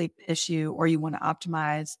occasional sleep issue or you want to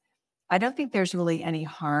optimize, I don't think there's really any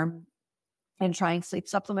harm in trying sleep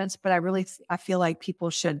supplements. But I feel like people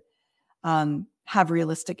should have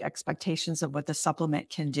realistic expectations of what the supplement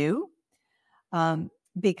can do.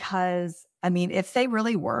 Because I mean, if they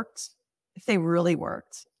really worked, I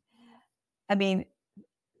mean,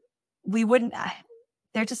 we wouldn't,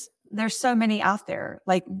 there's so many out there.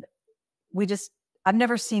 Like we just, I've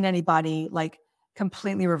never seen anybody like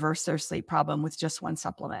completely reverse their sleep problem with just one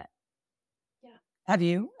supplement. Yeah. Have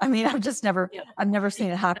you? I mean, Yeah. I've never seen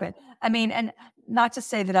it happen. I mean, and not to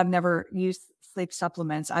say that I've never used sleep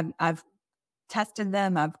supplements. I've tested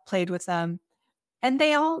them, I've played with them, and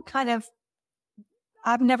they all kind of,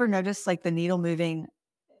 I've never noticed like the needle moving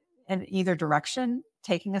in either direction,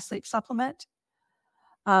 taking a sleep supplement.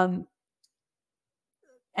 Um,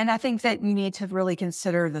 and I think that you need to really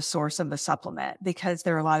consider the source of the supplement because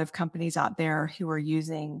there are a lot of companies out there who are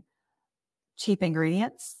using cheap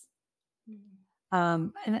ingredients.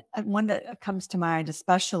 Mhm. And one that comes to mind,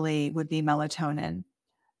 especially, would be melatonin.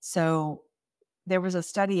 So there was a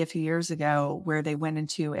study a few years ago where they went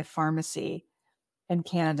into a pharmacy in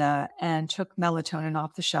Canada and took melatonin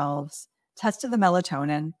off the shelves, tested the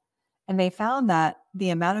melatonin, and they found that the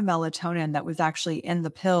amount of melatonin that was actually in the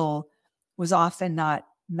pill was often not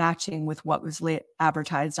matching with what was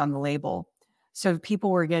advertised on the label. So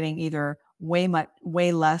people were getting either way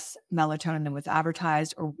less melatonin than was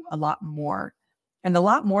advertised or a lot more. And the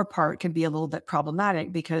lot more part can be a little bit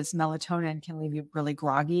problematic because melatonin can leave you really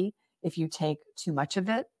groggy if you take too much of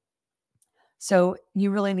it. So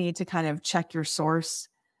you really need to kind of check your source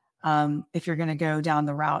if you're going to go down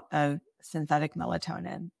the route of synthetic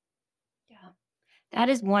melatonin. Yeah. That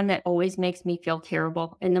is one that always makes me feel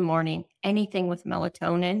terrible in the morning. Anything with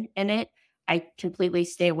melatonin in it, I completely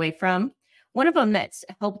stay away from. One of them that's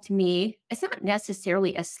helped me, it's not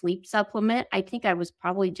necessarily a sleep supplement. I think I was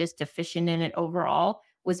probably just deficient in it overall,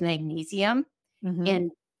 was magnesium. Hmm.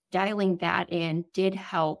 And dialing that in did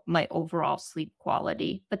help my overall sleep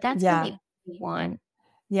quality, but that's been the Yeah. only one.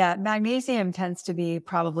 Yeah. Magnesium tends to be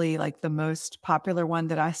probably like the most popular one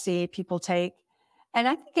that I see people take. And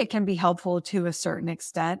I think it can be helpful to a certain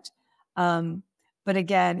extent. Um, but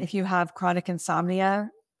again, if you have chronic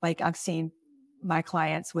insomnia, like I've seen my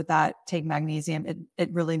clients with that take magnesium,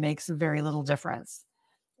 it really makes very little difference.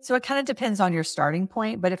 So it kind of depends on your starting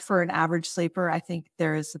point. But if for an average sleeper, I think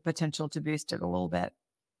there is the potential to boost it a little bit.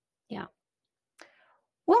 Yeah.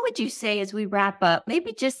 What would you say as we wrap up?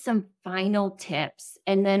 Maybe just some final tips.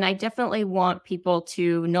 And then I definitely want people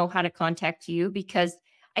to know how to contact you because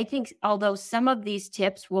I think although some of these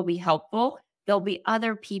tips will be helpful, there'll be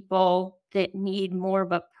other people that need more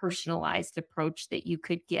of a personalized approach that you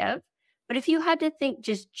could give. But if you had to think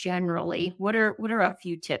just generally, what are a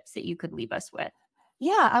few tips that you could leave us with?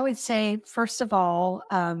 Yeah, I would say, first of all,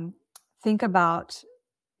 think about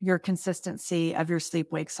your consistency of your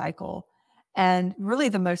sleep wake cycle. And really,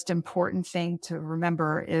 the most important thing to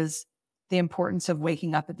remember is the importance of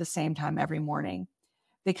waking up at the same time every morning,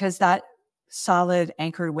 because that solid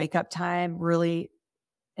anchored wake up time really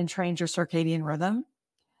entrains your circadian rhythm.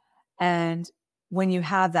 And when you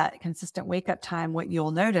have that consistent wake up time, what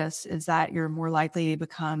you'll notice is that you're more likely to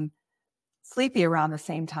become sleepy around the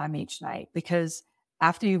same time each night, because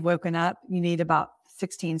after you've woken up, you need about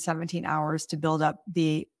 16, 17 hours to build up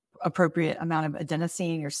the appropriate amount of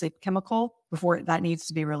adenosine, your sleep chemical, before that needs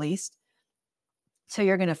to be released. So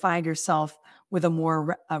you're going to find yourself with a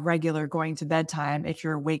more regular going to bed time if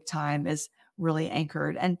your wake time is really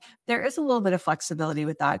anchored. And there is a little bit of flexibility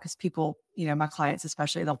with that, because people, my clients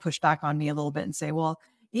especially, they'll push back on me a little bit and say, well,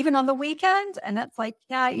 even on the weekend? And that's like,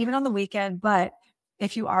 yeah, even on the weekend. But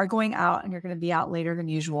if you are going out and you're going to be out later than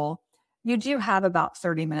usual, you do have about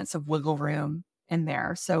 30 minutes of wiggle room in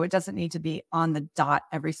there. So it doesn't need to be on the dot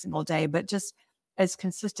every single day, but just as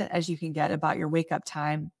consistent as you can get about your wake up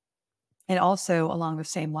time. And also along the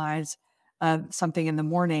same lines, something in the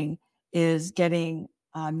morning is getting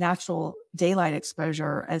natural daylight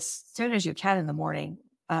exposure as soon as you can in the morning,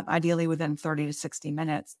 ideally within 30 to 60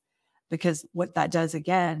 minutes. Because what that does,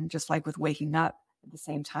 again, just like with waking up at the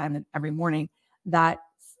same time every morning, that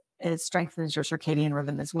it strengthens your circadian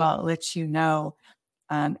rhythm as well. It lets you know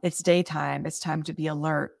it's daytime, it's time to be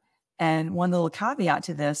alert. And one little caveat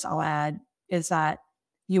to this I'll add is that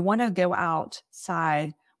you want to go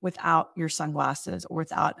outside without your sunglasses or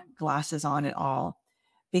without glasses on at all,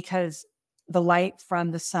 because the light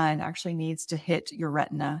from the sun actually needs to hit your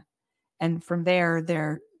retina. And from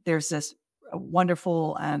there's this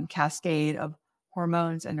wonderful cascade of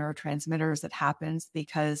hormones and neurotransmitters that happens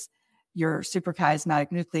because your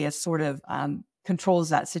suprachiasmatic nucleus sort of controls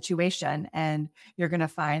that situation. And you're going to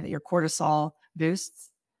find that your cortisol boosts,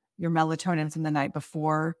 your melatonin from the night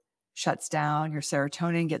before shuts down, your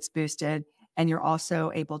serotonin gets boosted, and you're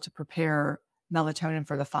also able to prepare melatonin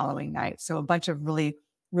for the following night. So a bunch of really,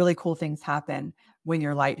 really cool things happen when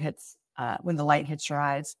when the light hits your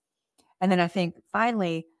eyes. And then I think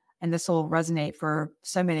finally, and this will resonate for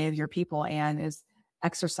so many of your people, Anne, is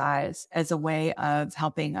exercise as a way of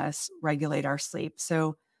helping us regulate our sleep.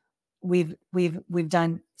 So we've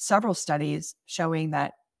done several studies showing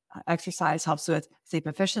that exercise helps with sleep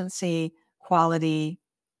efficiency, quality,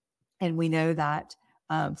 and we know that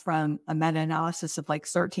from a meta-analysis of like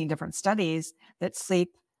 13 different studies that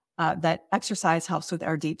that exercise helps with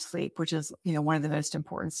our deep sleep, which is one of the most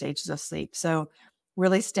important stages of sleep. So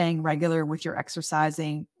really staying regular with your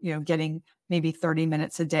exercising, getting maybe 30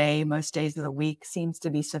 minutes a day, most days of the week seems to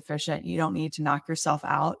be sufficient. You don't need to knock yourself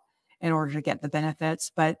out in order to get the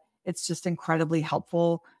benefits, but it's just incredibly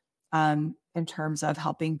helpful in terms of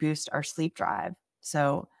helping boost our sleep drive.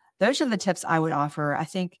 So those are the tips I would offer. I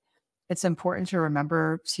think it's important to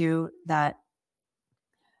remember too that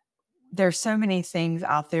there's so many things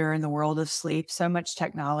out there in the world of sleep, so much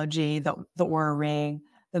technology, the Oura Ring,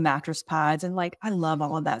 the mattress pads, and like I love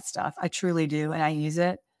all of that stuff. I truly do, and I use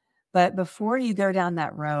it. But before you go down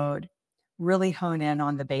that road, really hone in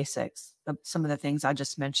on the basics, some of the things I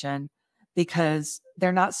just mentioned, because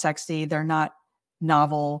they're not sexy, they're not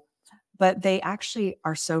novel, but they actually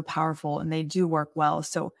are so powerful and they do work well.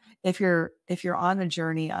 So if you're on the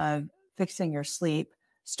journey of fixing your sleep,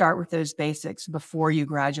 start with those basics before you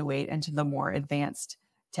graduate into the more advanced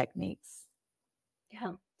techniques.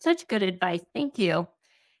 Yeah, such good advice. Thank you.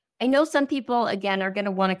 I know some people again are going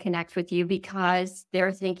to want to connect with you because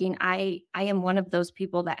they're thinking I am one of those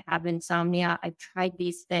people that have insomnia. I've tried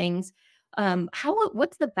these things.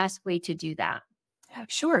 What's the best way to do that?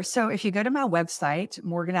 Sure. So if you go to my website,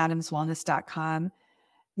 morganadamswellness.com,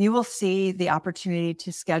 you will see the opportunity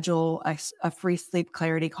to schedule a free sleep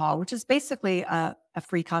clarity call, which is basically a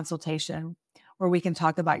free consultation where we can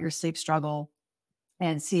talk about your sleep struggle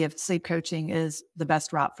and see if sleep coaching is the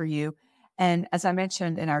best route for you. And as I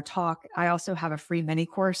mentioned in our talk, I also have a free mini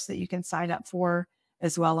course that you can sign up for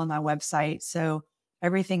as well on my website. So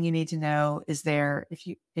everything you need to know is there.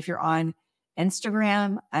 If you're on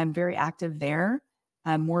Instagram, I'm very active there.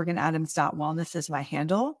 morganadams.wellness is my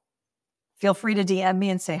handle. Feel free to DM me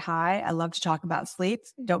and say hi. I love to talk about sleep.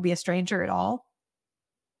 Don't be a stranger at all.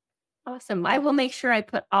 Awesome. I will make sure I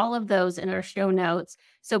put all of those in our show notes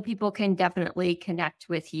so people can definitely connect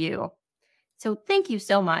with you. So thank you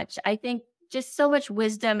so much. I think just so much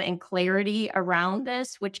wisdom and clarity around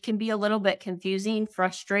this, which can be a little bit confusing,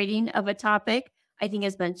 frustrating of a topic, I think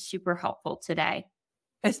has been super helpful today.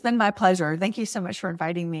 It's been my pleasure. Thank you so much for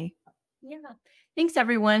inviting me. Yeah. Thanks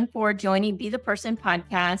everyone for joining Be the Person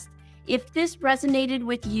podcast. If this resonated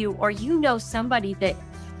with you or you know somebody that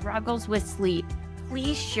struggles with sleep,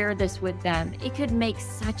 please share this with them. It could make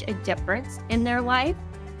such a difference in their life.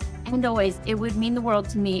 And always, it would mean the world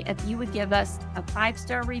to me if you would give us a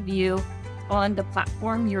 5-star review on the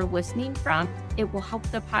platform you're listening from. It will help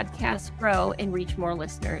the podcast grow and reach more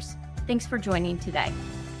listeners. Thanks for joining today.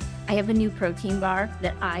 I have a new protein bar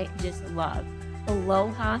that I just love.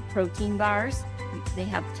 Aloha protein bars. They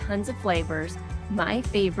have tons of flavors. My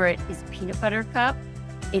favorite is peanut butter cup.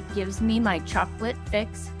 It gives me my chocolate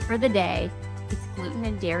fix for the day. It's gluten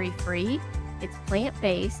and dairy free. It's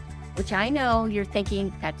plant-based, which I know you're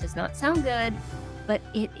thinking that does not sound good, but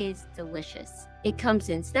it is delicious. It comes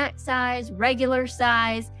in snack size, regular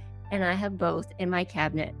size, and I have both in my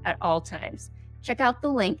cabinet at all times. Check out the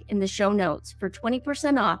link in the show notes for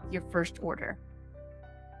 20% off your first order.